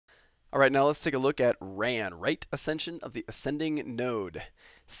All right, now let's take a look at RAN, right ascension of the ascending node.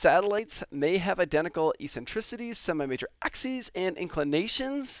 Satellites may have identical eccentricities, semi-major axes, and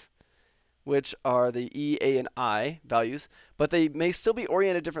inclinations, which are the E, A, and I values, but they may still be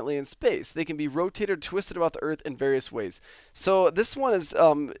oriented differently in space. They can be rotated or twisted about the Earth in various ways. So this one is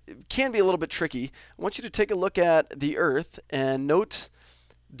can be a little bit tricky. I want you to take a look at the Earth and note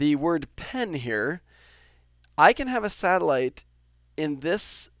the word pen here. I can have a satellite in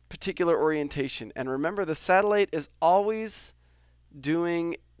this particular orientation, and remember, the satellite is always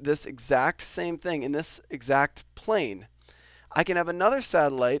doing this exact same thing in this exact plane. I can have another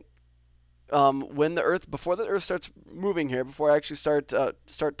satellite when the Earth, before the Earth starts moving here, before I actually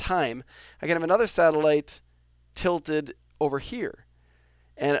start time, I can have another satellite tilted over here,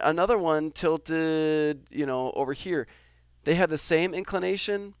 and another one tilted, over here. They have the same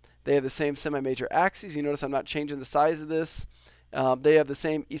inclination. They have the same semi-major axes. You notice I'm not changing the size of this. They have the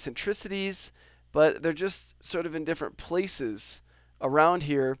same eccentricities, but they're just sort of in different places around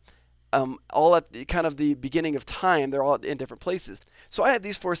here, all at kind of the beginning of time. They're all in different places. So I have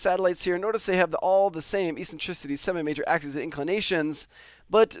these four satellites here. Notice they have all the same eccentricities, semi-major axes, and inclinations,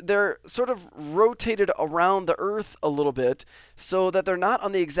 but they're sort of rotated around the Earth a little bit so that they're not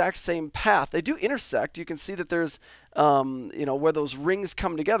on the exact same path. They do intersect. You can see that there's, where those rings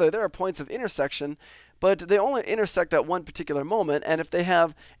come together, there are points of intersection, but they only intersect at one particular moment, and if they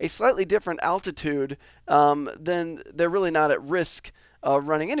have a slightly different altitude, then they're really not at risk of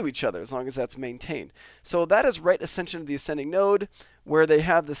running into each other as long as that's maintained. So that is right ascension of the ascending node, where they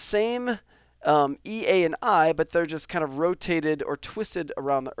have the same E, A, and I, but they're just kind of rotated or twisted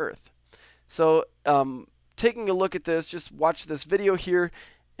around the Earth. So taking a look at this, just watch this video here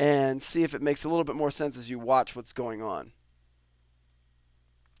and see if it makes a little bit more sense as you watch what's going on.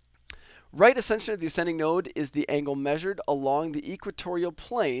 Right ascension of the ascending node is the angle measured along the equatorial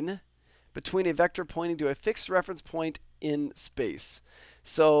plane between a vector pointing to a fixed reference point in space.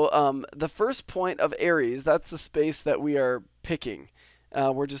 So the first point of Aries, that's the space that we are picking.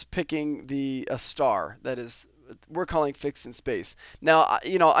 We're just picking a star that is, we're calling fixed in space. Now,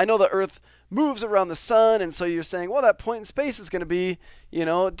 I know the Earth moves around the sun, and so you're saying, well, that point in space is going to be,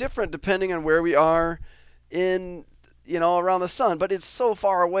 different depending on where we are in, around the sun. But it's so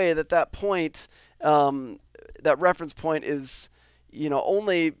far away that that point, that reference point is,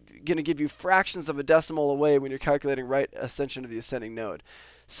 only going to give you fractions of a decimal away when you're calculating right ascension of the ascending node.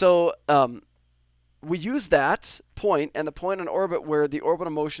 So we use that point and the point on orbit where the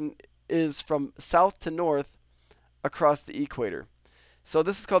orbital motion is from south to north across the equator. So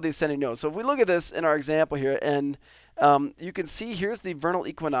this is called the ascending node. So if we look at this in our example here, and you can see here's the vernal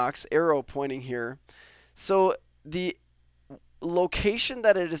equinox, arrow pointing here. So the location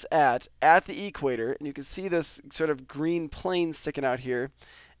that it is at the equator, and you can see this sort of green plane sticking out here,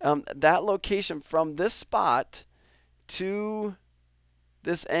 that location from this spot to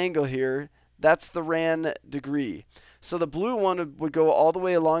this angle here, that's the RAN degree. So the blue one would go all the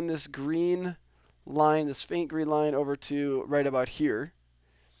way along this green line, this faint green line, over to right about here.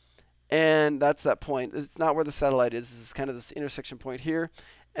 And that's that point. It's not where the satellite is. This is kind of this intersection point here.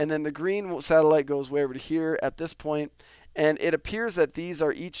 And then the green satellite goes way over to here at this point. And it appears that these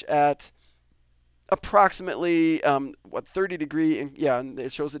are each at approximately 30 degree, and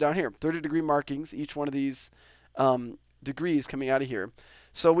it shows it down here, 30-degree markings, each one of these degrees coming out of here.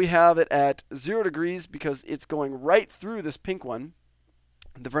 So we have it at 0 degrees because it's going right through this pink one,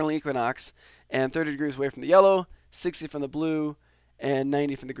 the vernal equinox, and 30 degrees away from the yellow, 60 from the blue, and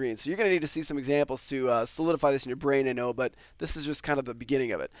 90 from the green. So you're going to need to see some examples to solidify this in your brain, I know, but this is just kind of the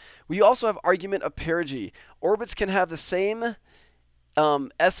beginning of it. We also have argument of perigee. Orbits can have the same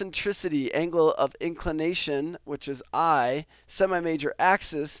eccentricity, angle of inclination, which is I, semi-major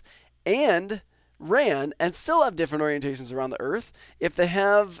axis, and RAN, and still have different orientations around the Earth. If they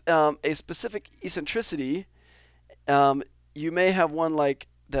have a specific eccentricity, you may have one like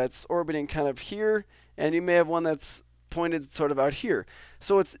that's orbiting kind of here, and you may have one that's pointed sort of out here.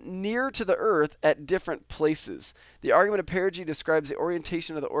 So it's near to the Earth at different places. The argument of perigee describes the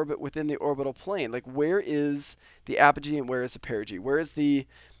orientation of the orbit within the orbital plane. Like, where is the apogee and where is the perigee? Where is the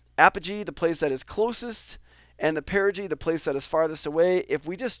apogee, the place that is closest, and the perigee, the place that is farthest away? If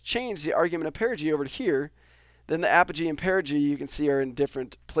we just change the argument of perigee over to here, then the apogee and perigee, you can see, are in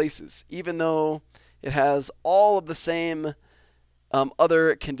different places, even though it has all of the same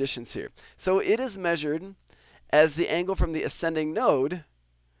other conditions here. So it is measured as the angle from the ascending node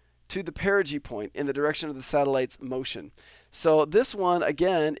to the perigee point in the direction of the satellite's motion. So this one,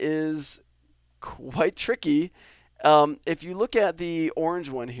 again, is quite tricky. If you look at the orange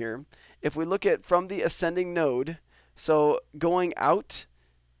one here, if we look at from the ascending node, so going out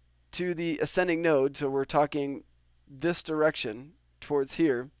to the ascending node, so we're talking this direction towards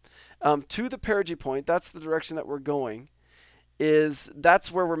here, to the perigee point, that's the direction that we're going,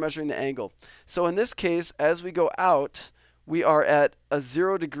 that's where we're measuring the angle. So in this case, as we go out, we are at a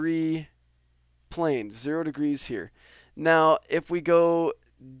 0 degree plane, 0 degrees here. Now, if we go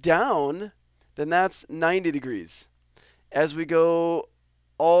down, then that's 90 degrees. As we go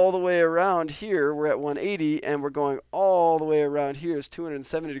all the way around here, we're at 180, and we're going all the way around here is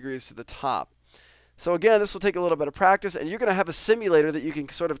 270 degrees to the top. So again, this will take a little bit of practice, and you're going to have a simulator that you can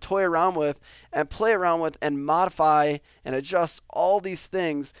sort of toy around with and play around with and modify and adjust all these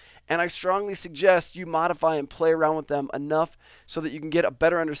things. And I strongly suggest you modify and play around with them enough so that you can get a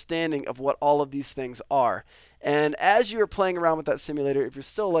better understanding of what all of these things are. And as you are playing around with that simulator, if you're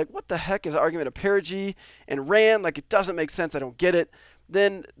still like, what the heck is argument of perigee and RAN, like it doesn't make sense, I don't get it,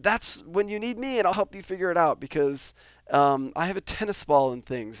 then that's when you need me, and I'll help you figure it out, because I have a tennis ball and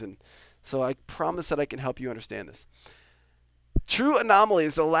things, and so I promise that I can help you understand this. True anomaly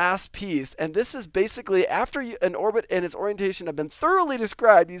is the last piece, and this is basically after an orbit and its orientation have been thoroughly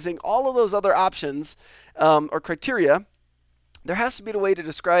described using all of those other options or criteria. There has to be a way to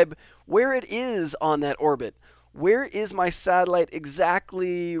describe where it is on that orbit. Where is my satellite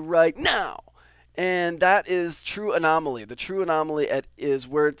exactly right now? And that is true anomaly. The true anomaly is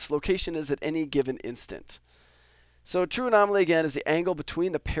where its location is at any given instant. So true anomaly, again, is the angle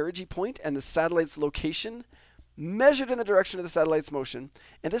between the perigee point and the satellite's location measured in the direction of the satellite's motion,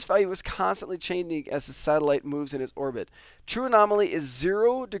 and this value is constantly changing as the satellite moves in its orbit. True anomaly is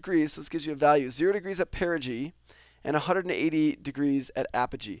 0 degrees, so this gives you a value, 0 degrees at perigee and 180 degrees at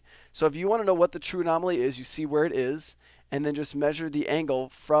apogee. So if you want to know what the true anomaly is, you see where it is, and then just measure the angle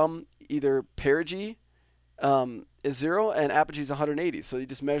from either perigee is 0 and apogee is 180. So you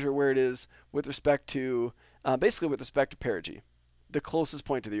just measure where it is with respect to, basically with respect to perigee, the closest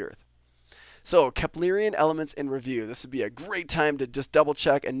point to the Earth. So Keplerian elements in review. This would be a great time to just double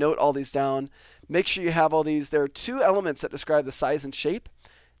check and note all these down. Make sure you have all these. There are 2 elements that describe the size and shape.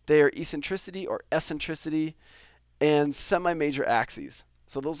 They are eccentricity or eccentricity and semi-major axes.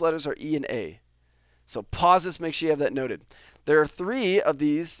 So those letters are E and A. So pause this, make sure you have that noted. There are 3 of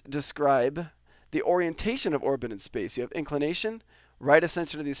these describe the orientation of orbit in space. You have inclination, right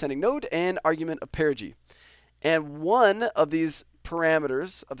ascension of the ascending node, and argument of perigee. And one of these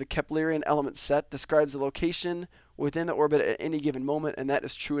parameters of the Keplerian element set describes the location within the orbit at any given moment, and that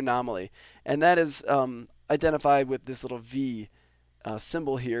is true anomaly. And that is identified with this little V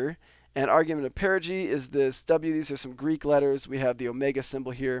symbol here. And argument of perigee is this W. These are some Greek letters. We have the omega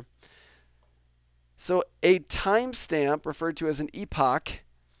symbol here. So a timestamp, referred to as an epoch,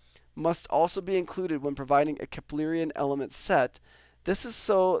 must also be included when providing a Keplerian element set. This is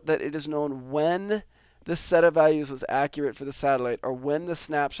so that it is known when the set of values was accurate for the satellite or when the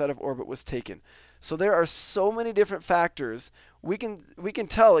snapshot of orbit was taken. So there are so many different factors. We can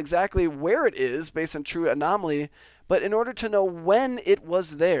tell exactly where it is based on true anomaly, but in order to know when it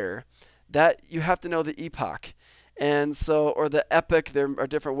was there, that you have to know the epoch. And so, or the epoch, there are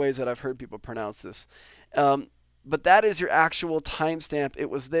different ways that I've heard people pronounce this. But that is your actual timestamp. It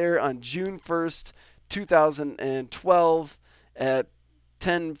was there on June 1st, 2012 at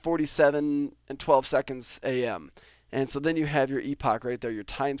 10:47 and 12 seconds a.m. And so then you have your epoch right there, your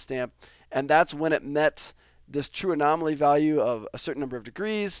timestamp. And that's when it met this true anomaly value of a certain number of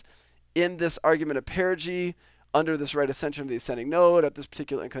degrees in this argument of perigee under this right ascension of the ascending node at this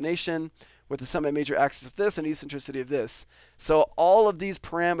particular inclination with the semi-major axis of this and eccentricity of this. So all of these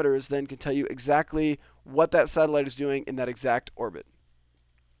parameters then can tell you exactly what that satellite is doing in that exact orbit.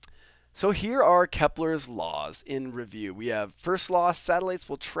 So here are Kepler's laws in review. We have first law, satellites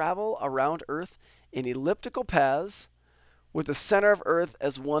will travel around Earth in elliptical paths with the center of Earth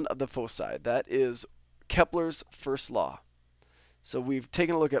as one of the foci. That is Kepler's first law. So we've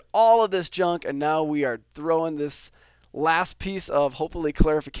taken a look at all of this junk, and now we are throwing this last piece of hopefully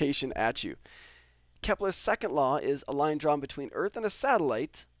clarification at you. Kepler's second law is a line drawn between Earth and a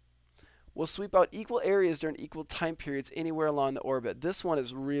satellite will sweep out equal areas during equal time periods anywhere along the orbit. This one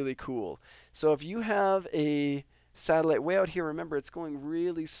is really cool. So if you have a satellite way out here, remember it's going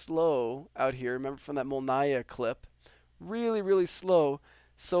really slow out here. Remember from that Molniya clip, really, really slow.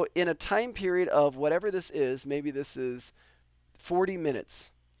 So in a time period of whatever this is, maybe this is 40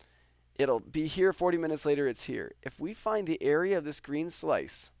 minutes. It'll be here 40 minutes later, it's here. If we find the area of this green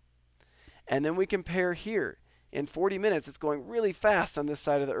slice, and then we compare here, in 40 minutes, it's going really fast on this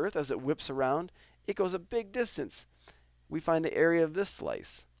side of the Earth as it whips around. It goes a big distance. We find the area of this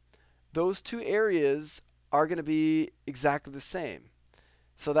slice. Those 2 areas are going to be exactly the same.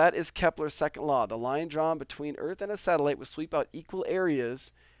 So that is Kepler's second law. The line drawn between Earth and a satellite will sweep out equal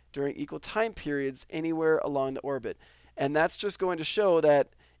areas during equal time periods anywhere along the orbit. And that's just going to show that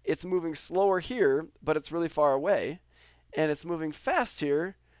it's moving slower here, but it's really far away. And it's moving fast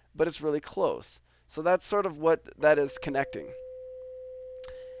here, but it's really close. So that's sort of what that is connecting.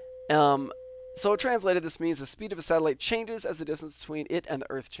 So translated, this means the speed of a satellite changes as the distance between it and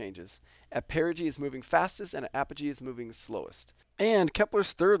the Earth changes. At perigee is moving fastest, and at apogee is moving slowest. And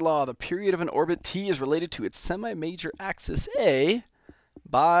Kepler's third law, the period of an orbit T is related to its semi-major axis A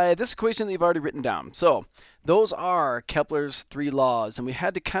by this equation that you've already written down. So those are Kepler's 3 laws, and we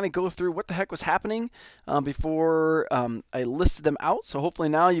had to kind of go through what the heck was happening before I listed them out. So hopefully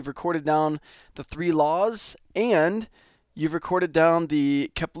now you've recorded down the 3 laws and you've recorded down the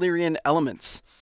Keplerian elements.